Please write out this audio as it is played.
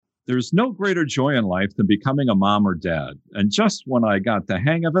There's no greater joy in life than becoming a mom or dad. And just when I got the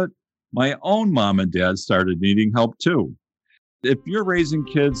hang of it, my own mom and dad started needing help too. If you're raising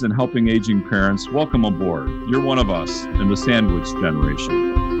kids and helping aging parents, welcome aboard. You're one of us in the sandwich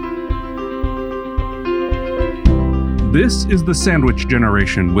generation. This is the Sandwich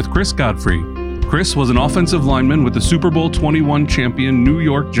Generation with Chris Godfrey. Chris was an offensive lineman with the Super Bowl 21 champion New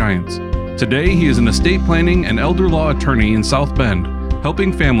York Giants. Today, he is an estate planning and elder law attorney in South Bend,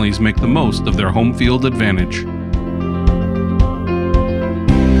 helping families make the most of their home field advantage.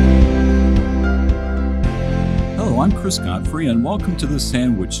 Hello, I'm Chris Godfrey, and welcome to the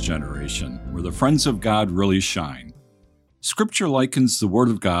Sandwich Generation, where the friends of God really shine. Scripture likens the Word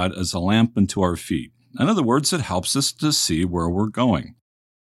of God as a lamp unto our feet. In other words, it helps us to see where we're going.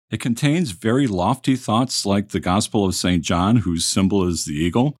 It contains very lofty thoughts like the Gospel of St. John, whose symbol is the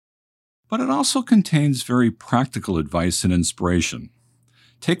eagle, but it also contains very practical advice and inspiration.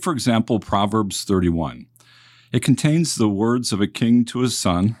 Take, for example, Proverbs 31. It contains the words of a king to his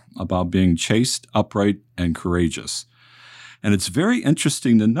son about being chaste, upright, and courageous. And it's very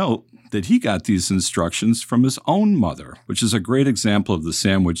interesting to note that he got these instructions from his own mother, which is a great example of the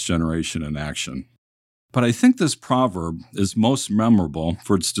sandwich generation in action. But I think this proverb is most memorable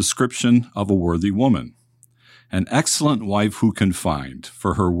for its description of a worthy woman. An excellent wife who can find,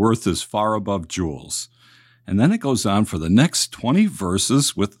 for her worth is far above jewels. And then it goes on for the next 20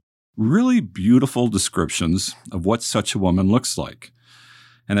 verses with really beautiful descriptions of what such a woman looks like.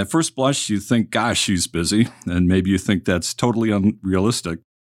 And at first blush, you think, gosh, she's busy, and maybe you think that's totally unrealistic.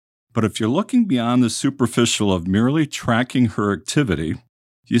 But if you're looking beyond the superficial of merely tracking her activity,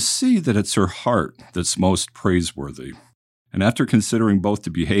 you see that it's her heart that's most praiseworthy. And after considering both the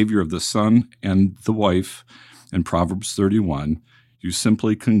behavior of the son and the wife in Proverbs 31, you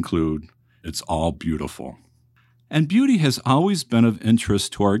simply conclude it's all beautiful. And beauty has always been of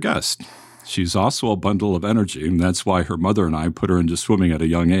interest to our guest. She's also a bundle of energy, and that's why her mother and I put her into swimming at a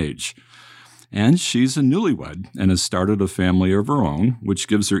young age. And she's a newlywed and has started a family of her own, which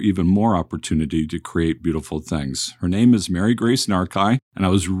gives her even more opportunity to create beautiful things. Her name is Mary Grace Narkaj, and I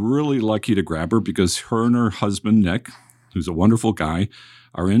was really lucky to grab her because her and her husband, Nick, who's a wonderful guy,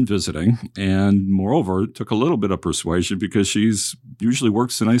 are in visiting. And moreover, it took a little bit of persuasion because she's usually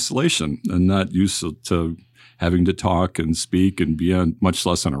works in isolation and not used to having to talk and speak and be on, much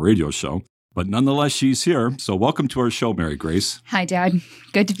less on a radio show. But nonetheless, she's here. So welcome to our show, Mary Grace. Hi, Dad.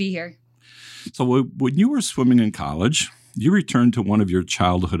 Good to be here. So when you were swimming in college, you returned to one of your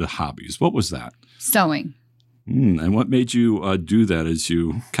childhood hobbies. What was that? Sewing. And what made you do that as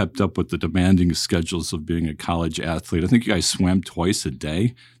you kept up with the demanding schedules of being a college athlete? I think you guys swam twice a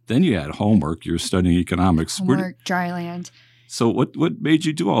day. Then you had homework. You were studying economics. Homework, dry land. So what made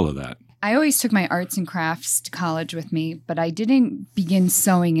you do all of that? I always took my arts and crafts to college with me, but I didn't begin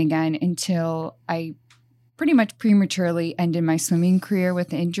sewing again until I pretty much prematurely ended my swimming career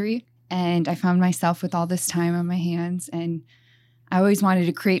with an injury. And I found myself with all this time on my hands, and I always wanted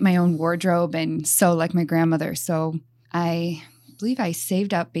to create my own wardrobe and sew like my grandmother. So I believe I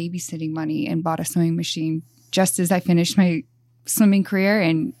saved up babysitting money and bought a sewing machine just as I finished my swimming career.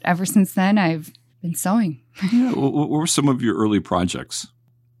 And ever since then, I've been sewing. Yeah, what were some of your early projects?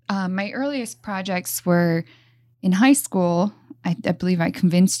 My earliest projects were in high school. I believe I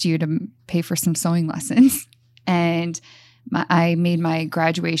convinced you to pay for some sewing lessons. And I made my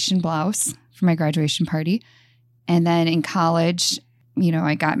graduation blouse for my graduation party. And then in college,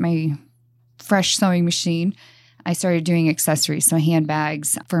 I got my fresh sewing machine. I started doing accessories, so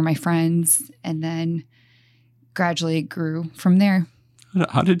handbags for my friends, and then gradually it grew from there.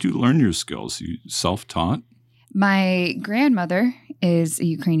 How did you learn your skills? You self-taught? My grandmother is a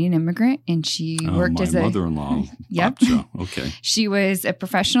Ukrainian immigrant, and she worked as a mother-in-law. Yep. Gotcha. Okay. She was a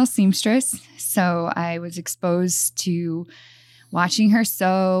professional seamstress, so I was exposed to watching her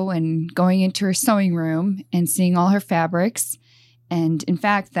sew and going into her sewing room and seeing all her fabrics. And in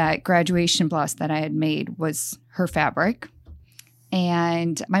fact, that graduation blouse that I had made was her fabric.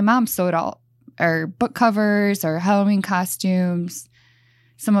 And my mom sewed all our book covers, our Halloween costumes,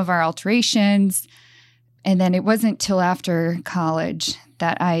 some of our alterations. And then it wasn't till after college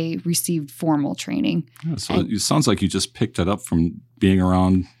that I received formal training. Yeah, so it sounds like you just picked it up from being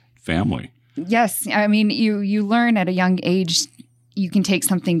around family. Yes. I mean, you learn at a young age, you can take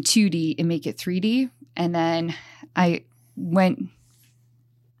something 2D and make it 3D. And then I went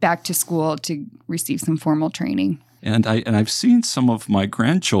back to school to receive some formal training. And I've seen some of my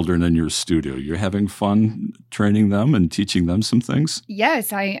grandchildren in your studio. You're having fun training them and teaching them some things?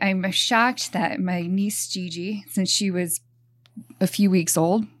 Yes, I'm shocked that my niece Gigi, since she was a few weeks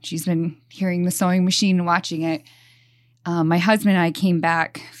old, she's been hearing the sewing machine and watching it. My husband and I came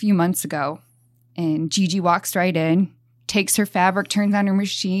back a few months ago, and Gigi walks right in, takes her fabric, turns on her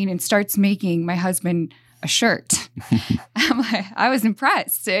machine, and starts making my husband a shirt. I was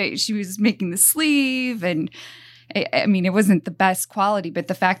impressed. She was making the sleeve, and I mean, it wasn't the best quality, but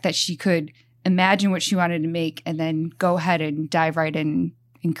the fact that she could imagine what she wanted to make and then go ahead and dive right in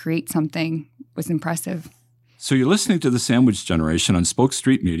and create something was impressive. So you're listening to The Sandwich Generation on Spoke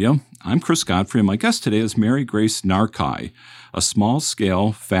Street Media. I'm Chris Godfrey, and my guest today is Mary Grace Narkaj, a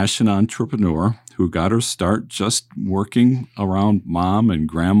small-scale fashion entrepreneur who got her start just working around mom and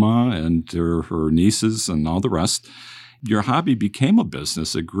grandma and her nieces and all the rest. Your hobby became a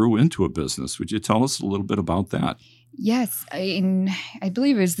business. It grew into a business. Would you tell us a little bit about that? Yes. I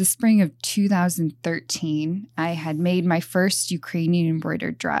believe it was the spring of 2013. I had made my first Ukrainian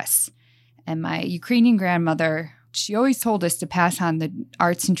embroidered dress. And my Ukrainian grandmother, she always told us to pass on the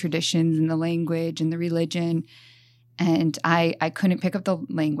arts and traditions and the language and the religion. And I couldn't pick up the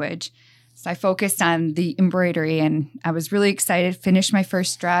language. So I focused on the embroidery, and I was really excited, finished my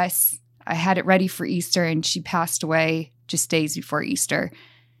first dress. I had it ready for Easter, and she passed away just days before Easter.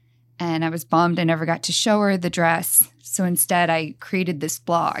 And I was bummed I never got to show her the dress. So instead, I created this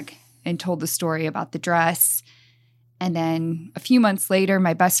blog and told the story about the dress. And then a few months later,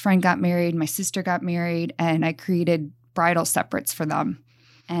 my best friend got married, my sister got married, and I created bridal separates for them.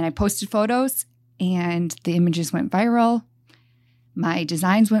 And I posted photos, and the images went viral. My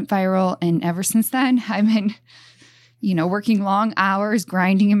designs went viral. And ever since then, I've been, working long hours,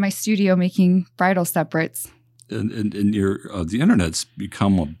 grinding in my studio, making bridal separates. And the internet's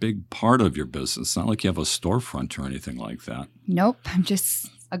become a big part of your business. It's not like you have a storefront or anything like that. Nope. I'm just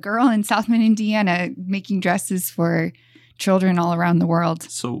a girl in South Bend, Indiana, making dresses for children all around the world.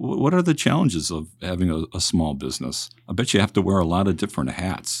 So what are the challenges of having a small business? I bet you have to wear a lot of different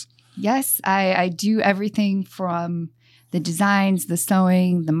hats. Yes, I do everything from the designs, the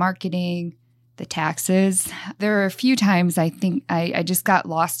sewing, the marketing, the taxes. There are a few times I think I just got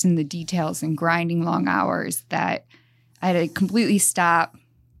lost in the details and grinding long hours that I had to completely stop,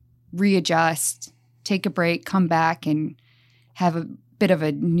 readjust, take a break, come back, and have a bit of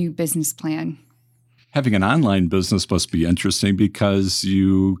a new business plan. Having an online business must be interesting because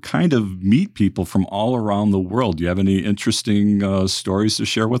you kind of meet people from all around the world. Do you have any interesting stories to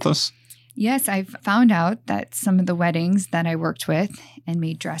share with us? Yes, I've found out that some of the weddings that I worked with and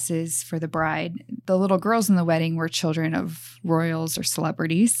made dresses for the bride, the little girls in the wedding were children of royals or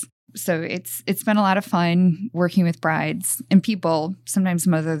celebrities. So it's been a lot of fun working with brides and people, sometimes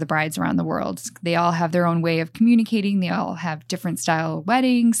mother the brides around the world. They all have their own way of communicating. They all have different style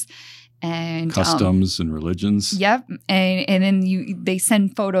weddings and customs and religions. Yep. And then they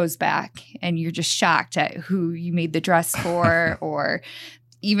send photos back and you're just shocked at who you made the dress for or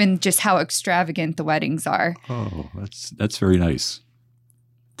even just how extravagant the weddings are. Oh, that's very nice.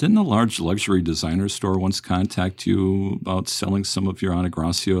 Didn't a large luxury designer store once contact you about selling some of your Ana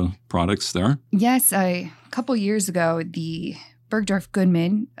Gracia products there? Yes, a couple years ago, the Bergdorf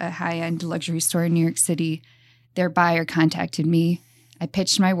Goodman, a high-end luxury store in New York City, their buyer contacted me. I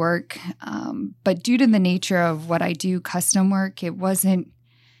pitched my work, but due to the nature of what I do, custom work, it wasn't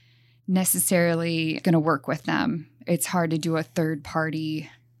necessarily going to work with them. It's hard to do a third party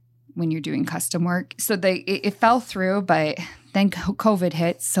when you're doing custom work. So it fell through, but then COVID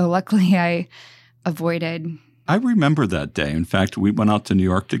hit. So luckily I avoided. I remember that day. In fact, we went out to New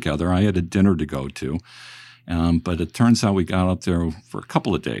York together. I had a dinner to go to. But it turns out we got out there for a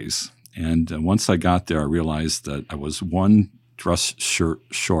couple of days. And once I got there, I realized that I was one dress shirt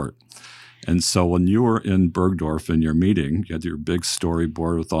short. And so when you were in Bergdorf in your meeting, you had your big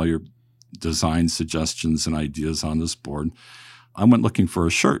storyboard with all your design suggestions and ideas on this board. I went looking for a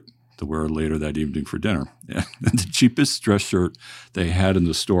shirt to wear later that evening for dinner. And the cheapest dress shirt they had in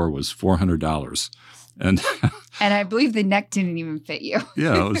the store was $400. And I believe the neck didn't even fit you.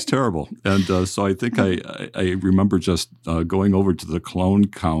 Yeah, it was terrible. And so I think I remember just going over to the cologne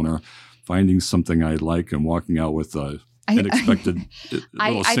counter, finding something I like and walking out with a unexpected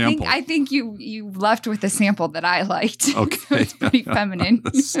little sample. I think you left with a sample that I liked. Okay. So it's pretty feminine.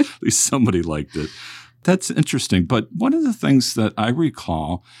 At least somebody liked it. That's interesting. But one of the things that I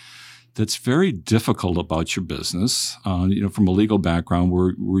recall that's very difficult about your business, from a legal background,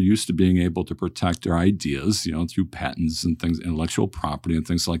 we're used to being able to protect our ideas, through patents and things, intellectual property and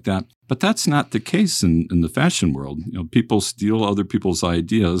things like that. But that's not the case in the fashion world. People steal other people's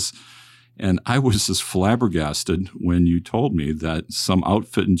ideas. And I was just flabbergasted when you told me that some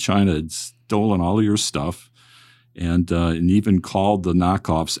outfit in China had stolen all of your stuff and even called the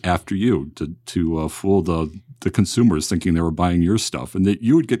knockoffs after you to fool the the consumers thinking they were buying your stuff, and that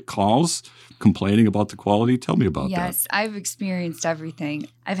you would get calls complaining about the quality. Tell me about that. Yes, I've experienced everything.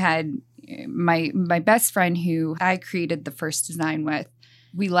 I've had my best friend who I created the first design with.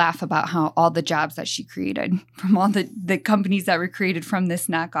 We laugh about how all the jobs that she created from all the companies that were created from this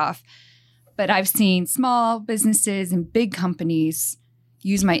knockoff. But I've seen small businesses and big companies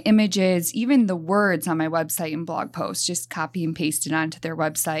use my images, even the words on my website and blog posts, just copy and paste it onto their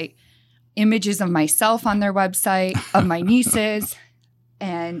website. Images of myself on their website, of my nieces.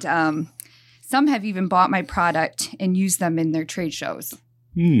 And some have even bought my product and used them in their trade shows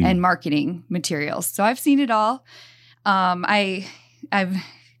and marketing materials. So I've seen it all. I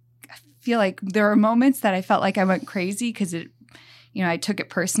feel like there were moments that I felt like I went crazy because I took it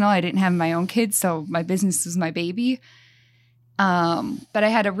personal. I didn't have my own kids, so my business was my baby. But I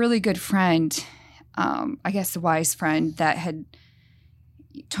had a really good friend, I guess a wise friend, that had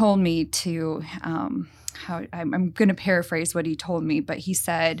told me to, I'm going to paraphrase what he told me, but he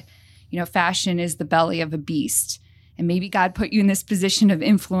said, fashion is the belly of a beast. And maybe God put you in this position of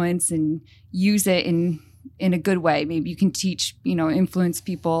influence and use it in a good way. Maybe you can teach, influence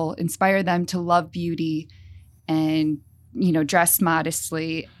people, inspire them to love beauty and, dress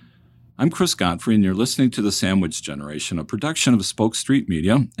modestly. I'm Chris Godfrey, and you're listening to The Sandwich Generation, a production of Spoke Street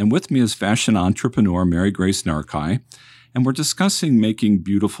Media. And with me is fashion entrepreneur Mary Grace Narkaj, and we're discussing making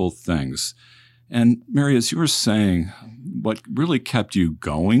beautiful things. And Mary, as you were saying, what really kept you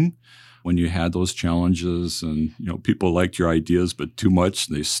going when you had those challenges and, people liked your ideas, but too much,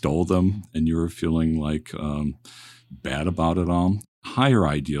 they stole them, and you were feeling like bad about it all. Higher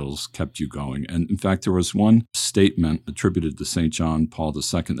ideals kept you going. And in fact, there was one statement attributed to St. John Paul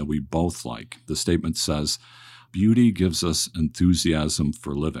II that we both like. The statement says, "Beauty gives us enthusiasm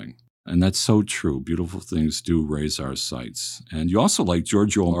for living." And that's so true. Beautiful things do raise our sights. And you also like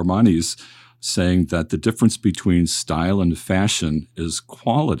Giorgio Armani's saying that the difference between style and fashion is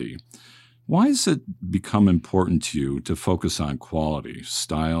quality. Why has it become important to you to focus on quality,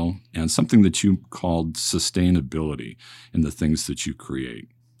 style, and something that you called sustainability in the things that you create?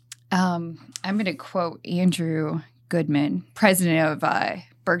 I'm going to quote Andrew Goodman, president of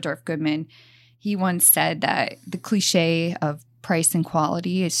Bergdorf Goodman. He once said that the cliche of price and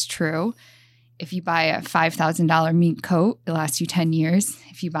quality is true. If you buy a $5,000 mink coat, it lasts you 10 years.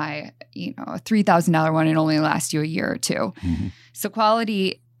 If you buy, a $3,000 one, it only lasts you a year or two. Mm-hmm. So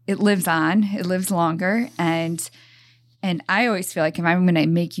quality, it lives on, it lives longer. And I always feel like if I'm going to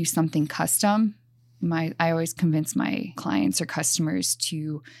make you something custom, I always convince my clients or customers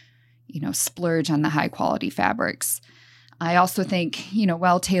to, splurge on the high quality fabrics. I also think,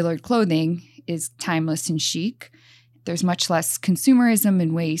 well-tailored clothing is timeless and chic. There's much less consumerism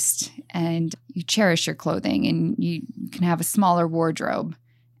and waste, and you cherish your clothing, and you can have a smaller wardrobe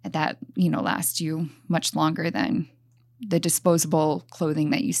that, lasts you much longer than the disposable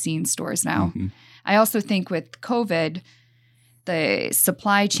clothing that you see in stores now. Mm-hmm. I also think with COVID, the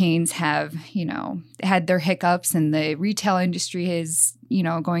supply chains have, had their hiccups, and the retail industry is,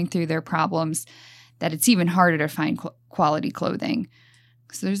 going through their problems, that it's even harder to find quality clothing.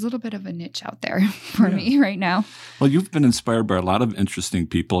 So there's a little bit of a niche out there for me right now. Well, you've been inspired by a lot of interesting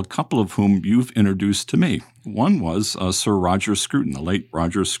people, a couple of whom you've introduced to me. One was Sir Roger Scruton, the late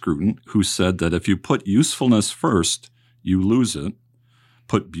Roger Scruton, who said that if you put usefulness first, you lose it.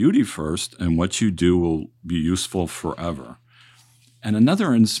 Put beauty first, and what you do will be useful forever. And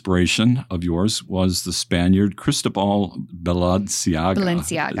another inspiration of yours was the Spaniard Cristobal Balenciaga.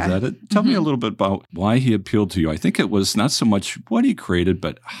 Is that it? Tell me a little bit about why he appealed to you. I think it was not so much what he created,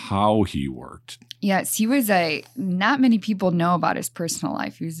 but how he worked. Yes, he was not many people know about his personal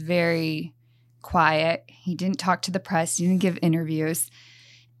life. He was very quiet. He didn't talk to the press. He didn't give interviews.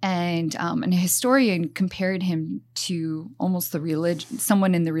 And a historian compared him to almost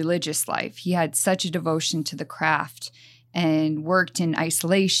someone in the religious life. He had such a devotion to the craft and worked in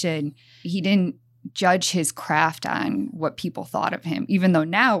isolation. He didn't judge his craft on what people thought of him, even though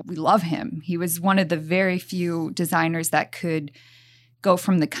now we love him. He was one of the very few designers that could go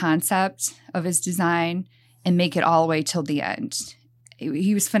from the concept of his design and make it all the way till the end.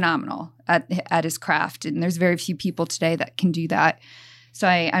 He was phenomenal at his craft, and there's very few people today that can do that. So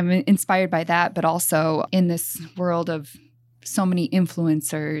I'm inspired by that, but also in this world of so many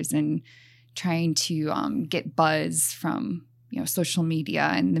influencers and trying to get buzz from social media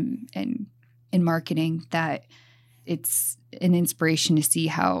and marketing, that it's an inspiration to see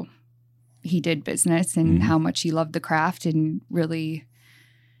how he did business and how much he loved the craft and really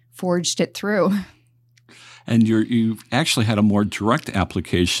forged it through. And you've actually had a more direct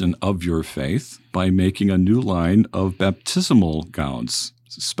application of your faith by making a new line of baptismal gowns.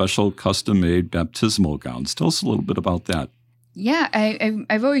 special custom-made baptismal gowns. Tell us a little bit about that. Yeah,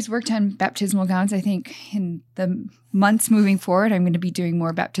 I've always worked on baptismal gowns. I think in the months moving forward, I'm going to be doing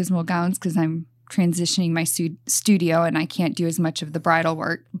more baptismal gowns because I'm transitioning my studio and I can't do as much of the bridal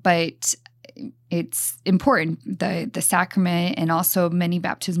work. But it's important, the sacrament, and also many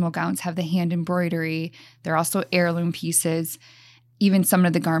baptismal gowns have the hand embroidery. They're also heirloom pieces. Even some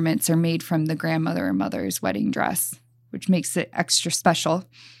of the garments are made from the grandmother or mother's wedding dress, which makes it extra special.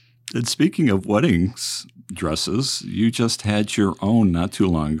 And speaking of weddings dresses, you just had your own not too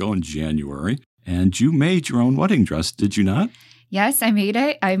long ago in January, and you made your own wedding dress, did you not? Yes, I made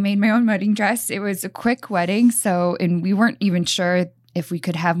it. I made my own wedding dress. It was a quick wedding, and we weren't even sure if we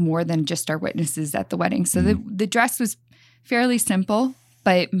could have more than just our witnesses at the wedding. So the dress was fairly simple,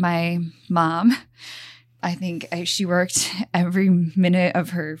 but my mom, I think she worked every minute of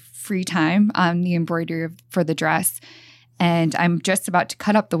her free time on the embroidery for the dress. And I'm just about to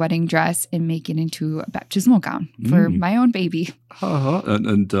cut up the wedding dress and make it into a baptismal gown for my own baby. Uh-huh.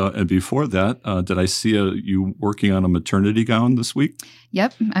 And before that, did I see you working on a maternity gown this week?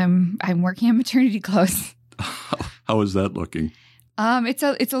 Yep, I'm working on maternity clothes. How is that looking?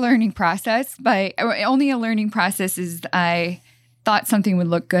 It's a learning process, but only a learning process is I thought something would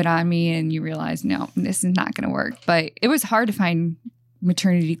look good on me, and you realize no, this is not going to work. But it was hard to find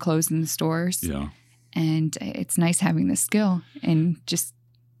maternity clothes in the stores. Yeah. And it's nice having this skill and just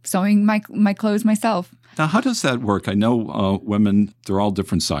sewing my clothes myself. Now, how does that work? I know women, they're all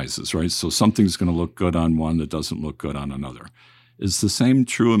different sizes, right? So something's going to look good on one that doesn't look good on another. Is the same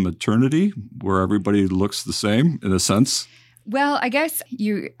true in maternity, where everybody looks the same in a sense? Well, I guess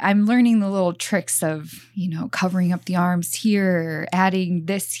I'm learning the little tricks of, covering up the arms here, adding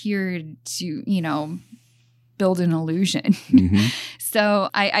this here to, build an illusion. Mm-hmm.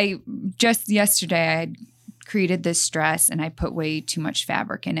 So I just yesterday I had created this dress and I put way too much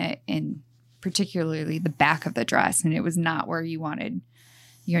fabric in it, and particularly the back of the dress, and it was not where you wanted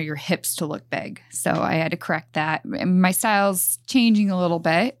your hips to look big. So I had to correct that. And my style's changing a little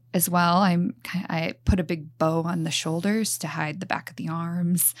bit as well. I put a big bow on the shoulders to hide the back of the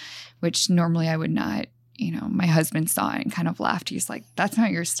arms, which normally I would not. My husband saw it and kind of laughed. He's like, "That's not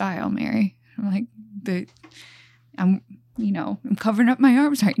your style, Mary." I'm like, I'm covering up my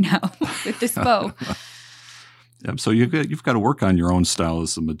arms right now with this bow. Yeah, so you've got to work on your own style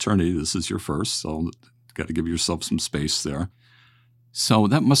as a maternity. This is your first, so you've got to give yourself some space there. So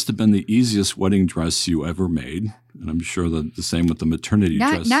that must have been the easiest wedding dress you ever made, and I'm sure that the same with the maternity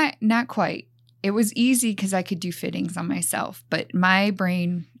dress. Not quite. It was easy because I could do fittings on myself, but my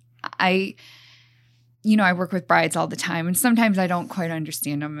brain, I work with brides all the time, and sometimes I don't quite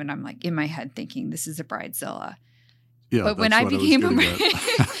understand them, and I'm like in my head thinking, this is a bridezilla. Yeah, but when I became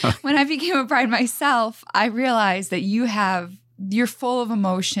a bride myself, I realized that you're full of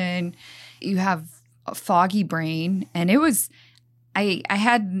emotion, you have a foggy brain, and it was, I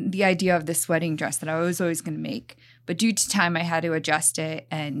had the idea of this wedding dress that I was always going to make, but due to time, I had to adjust it,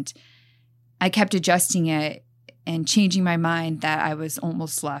 and I kept adjusting it and changing my mind that I was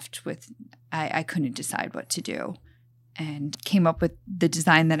almost left with, I couldn't decide what to do, and came up with the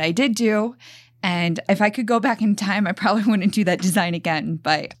design that I did do. And if I could go back in time, I probably wouldn't do that design again.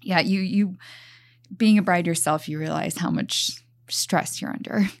 But yeah, you being a bride yourself, you realize how much stress you're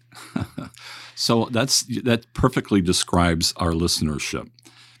under. So that perfectly describes our listenership.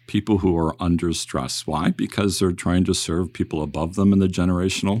 People who are under stress. Why? Because they're trying to serve people above them in the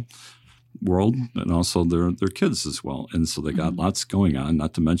generational world, and also their kids as well. And so they got lots going on,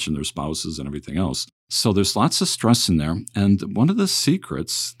 not to mention their spouses and everything else. So there's lots of stress in there. And one of the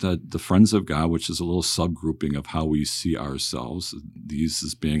secrets that the Friends of God, which is a little subgrouping of how we see ourselves, these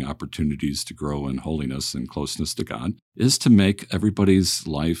as being opportunities to grow in holiness and closeness to God, is to make everybody's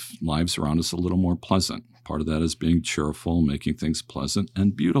lives around us a little more pleasant. Part of that is being cheerful, making things pleasant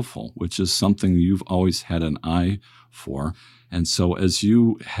and beautiful, which is something you've always had an eye for. And so as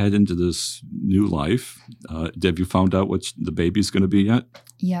you head into this new life, have you found out what the baby's going to be yet?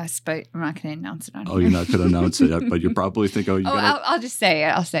 Yes, but I'm not going to announce it on here. Oh, you're not going to announce it yet, but you probably think, I'll just say it.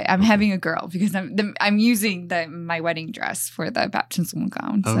 I'll say I'm having a girl because I'm using my wedding dress for the baptismal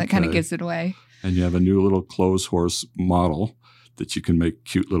gown. So that kind of gives it away. And you have a new little clothes horse model that you can make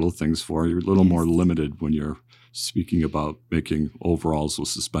cute little things for. You're a little more limited when you're speaking about making overalls with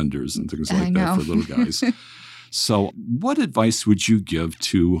suspenders and things like that for little guys. So what advice would you give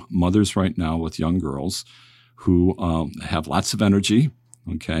to mothers right now with young girls who have lots of energy,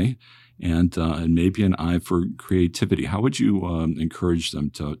 okay, and maybe an eye for creativity? How would you encourage them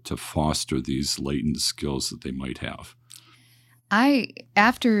to foster these latent skills that they might have?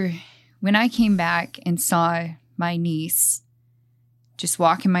 When I came back and saw my niece just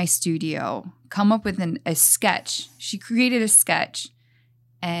walk in my studio, come up with a sketch. She created a sketch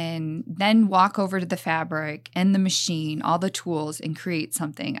and then walk over to the fabric and the machine, all the tools, and create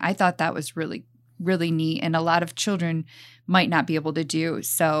something. I thought that was really, really neat, and a lot of children might not be able to do.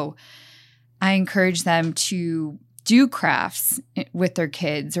 So I encourage them to do crafts with their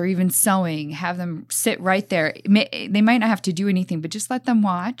kids, or even sewing, have them sit right there. They might not have to do anything, but just let them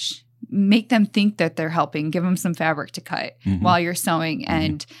watch, make them think that they're helping, give them some fabric to cut while you're sewing.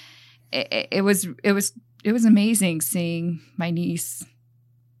 And it was amazing seeing my niece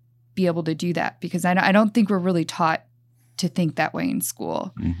be able to do that, because I don't think we're really taught to think that way in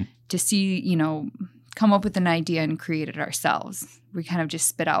school, to see, come up with an idea and create it ourselves. We kind of just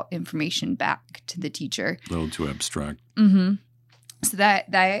spit out information back to the teacher. A little too abstract. So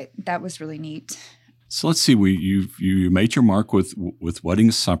that was really neat. So let's see. You made your mark with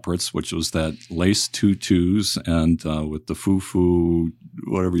wedding separates, which was that lace tutus, and with the foo-foo,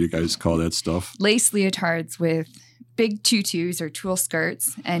 whatever you guys call that stuff. Lace leotards with big tutus or tulle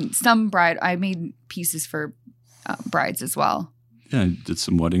skirts, and I made pieces for brides as well. Yeah, did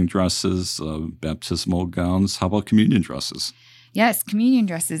some wedding dresses, baptismal gowns. How about communion dresses? Yes, communion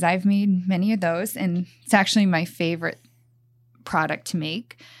dresses. I've made many of those, and it's actually my favorite product to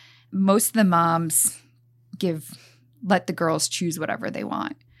make. Most of the moms let the girls choose whatever they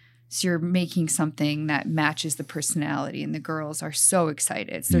want. So you're making something that matches the personality, and the girls are so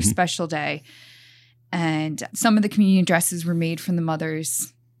excited. It's their special day. And some of the communion dresses were made from the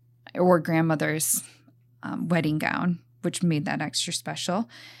mother's or grandmother's wedding gown, which made that extra special.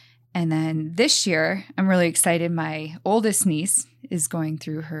 And then this year, I'm really excited. My oldest niece is going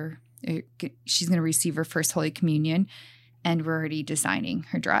through she's going to receive her first Holy Communion, and we're already designing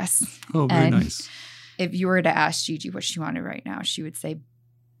her dress. Oh, very nice. If you were to ask Gigi what she wanted right now, she would say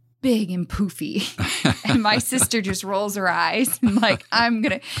big and poofy. And my sister just rolls her eyes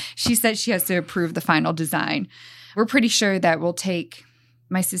and she said she has to approve the final design. We're pretty sure that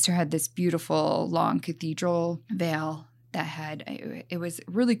my sister had this beautiful long cathedral veil that it was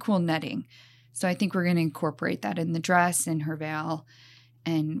really cool netting. So I think we're going to incorporate that in the dress and her veil,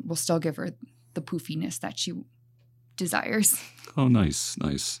 and we'll still give her the poofiness that she desires. Oh, nice.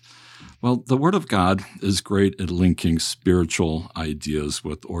 Well, the Word of God is great at linking spiritual ideas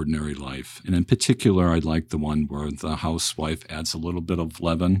with ordinary life. And in particular, I like the one where the housewife adds a little bit of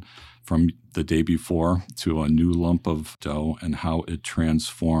leaven from the day before to a new lump of dough, and how it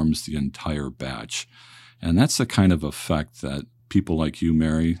transforms the entire batch. And that's the kind of effect that people like you,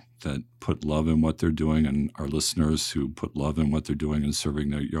 Mary, that put love in what they're doing, and our listeners who put love in what they're doing and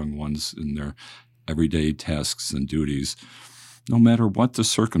serving their young ones in their everyday tasks and duties. No matter what the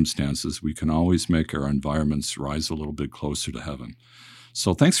circumstances, we can always make our environments rise a little bit closer to heaven.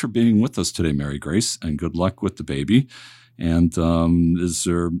 So thanks for being with us today, Mary Grace, and good luck with the baby. And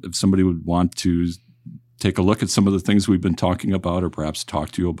if somebody would want to take a look at some of the things we've been talking about, or perhaps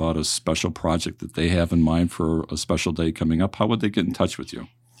talk to you about a special project that they have in mind for a special day coming up, how would they get in touch with you?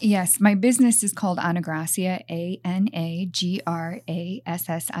 Yes, my business is called Anagrassia,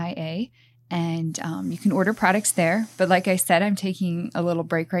 Anagrassia. And you can order products there. But like I said, I'm taking a little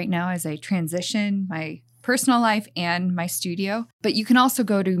break right now as I transition my personal life and my studio. But you can also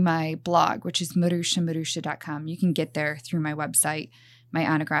go to my blog, which is marusha.com. You can get there through my website, my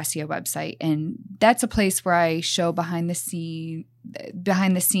Anagrassia website. And that's a place where I show behind the scenes,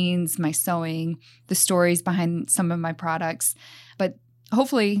 my sewing, the stories behind some of my products. But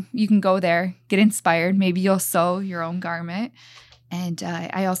hopefully you can go there, get inspired. Maybe you'll sew your own garment. And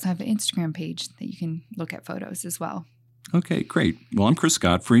I also have an Instagram page that you can look at photos as well. Okay, great. Well, I'm Chris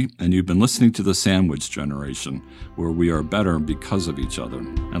Godfrey, and you've been listening to The Sandwich Generation, where we are better because of each other.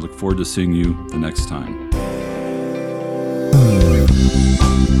 I look forward to seeing you the next time.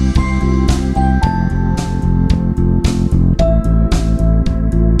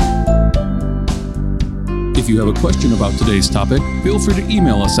 If you have a question about today's topic, feel free to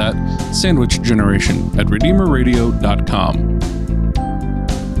email us at sandwichgeneration@redeemerradio.com.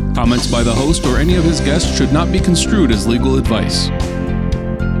 Comments by the host or any of his guests should not be construed as legal advice.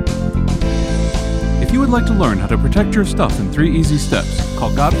 If you would like to learn how to protect your stuff in 3 easy steps,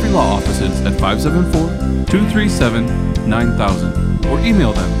 call Godfrey Law Offices at 574-237-9000 or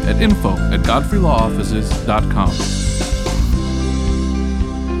email them at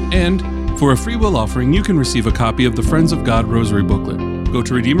info@godfreylawoffices.com. And for a free will offering, you can receive a copy of the Friends of God Rosary Booklet. Go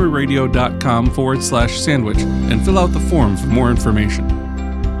to redeemerradio.com/sandwich and fill out the form for more information.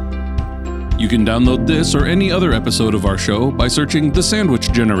 You can download this or any other episode of our show by searching The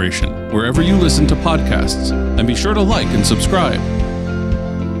Sandwich Generation wherever you listen to podcasts, and be sure to like and subscribe.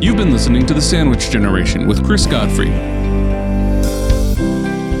 You've been listening to The Sandwich Generation with Chris Godfrey.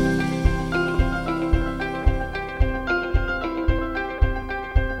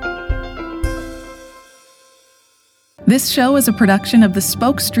 This show is a production of the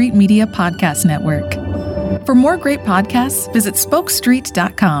Spoke Street Media Podcast Network. For more great podcasts, visit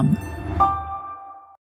spokestreet.com.